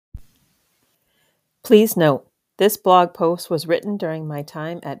Please note, this blog post was written during my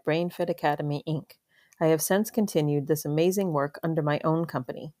time at BrainFit Academy, Inc. I have since continued this amazing work under my own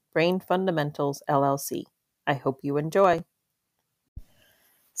company, Brain Fundamentals, LLC. I hope you enjoy.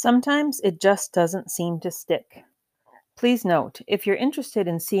 Sometimes it just doesn't seem to stick. Please note, if you're interested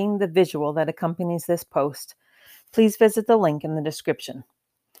in seeing the visual that accompanies this post, please visit the link in the description.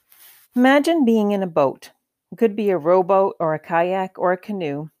 Imagine being in a boat. It could be a rowboat or a kayak or a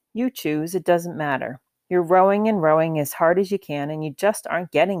canoe. You choose, it doesn't matter. You're rowing and rowing as hard as you can and you just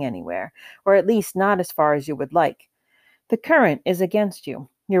aren't getting anywhere, or at least not as far as you would like. The current is against you.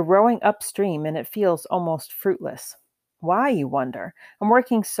 You're rowing upstream and it feels almost fruitless. Why, you wonder? I'm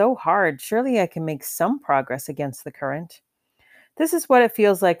working so hard. Surely I can make some progress against the current. This is what it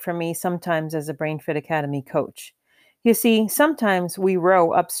feels like for me sometimes as a BrainFit Academy coach. You see, sometimes we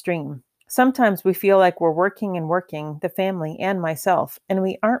row upstream. Sometimes we feel like we're working and working, the family and myself, and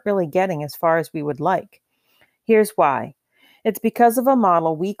we aren't really getting as far as we would like. Here's why. It's because of a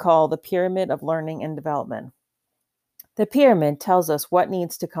model we call the pyramid of learning and development. The pyramid tells us what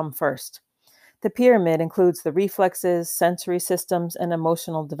needs to come first. The pyramid includes the reflexes, sensory systems, and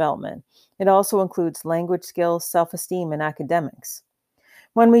emotional development. It also includes language skills, self-esteem, and academics.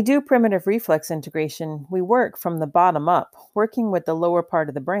 When we do primitive reflex integration, we work from the bottom up, working with the lower part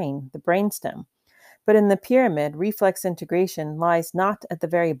of the brain, the brainstem. But in the pyramid, reflex integration lies not at the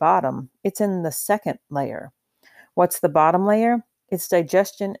very bottom, it's in the second layer. What's the bottom layer? It's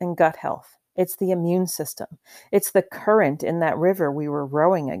digestion and gut health. It's the immune system. It's the current in that river we were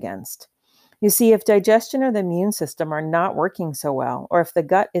rowing against. You see, if digestion or the immune system are not working so well, or if the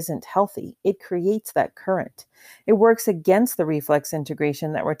gut isn't healthy, it creates that current. It works against the reflex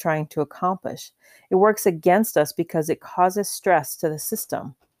integration that we're trying to accomplish. It works against us because it causes stress to the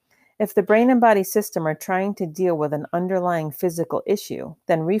system. If the brain and body system are trying to deal with an underlying physical issue,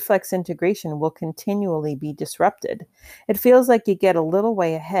 then reflex integration will continually be disrupted. It feels like you get a little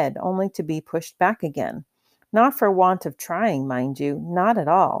way ahead only to be pushed back again. Not for want of trying, mind you, not at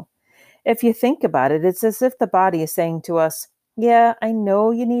all. If you think about it, it's as if the body is saying to us, yeah, I know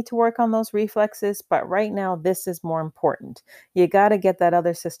you need to work on those reflexes, but right now this is more important. You got to get that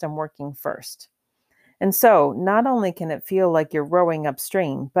other system working first. And so, not only can it feel like you're rowing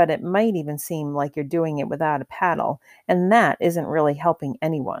upstream, but it might even seem like you're doing it without a paddle, and that isn't really helping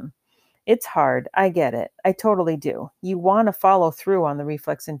anyone. It's hard. I get it. I totally do. You want to follow through on the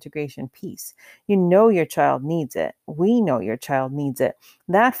reflex integration piece. You know your child needs it. We know your child needs it.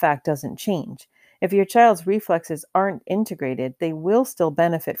 That fact doesn't change. If your child's reflexes aren't integrated, they will still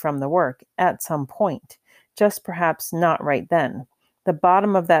benefit from the work at some point, just perhaps not right then. The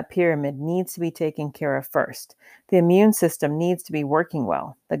bottom of that pyramid needs to be taken care of first. The immune system needs to be working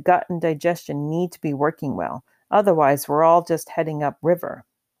well. The gut and digestion need to be working well. Otherwise, we're all just heading upriver.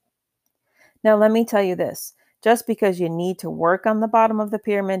 Now, let me tell you this. Just because you need to work on the bottom of the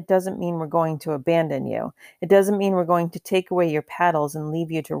pyramid doesn't mean we're going to abandon you. It doesn't mean we're going to take away your paddles and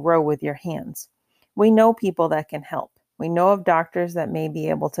leave you to row with your hands. We know people that can help. We know of doctors that may be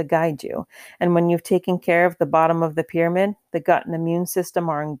able to guide you. And when you've taken care of the bottom of the pyramid, the gut and immune system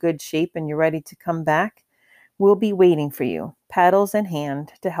are in good shape and you're ready to come back, we'll be waiting for you, paddles in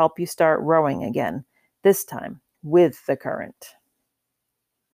hand, to help you start rowing again, this time with the current.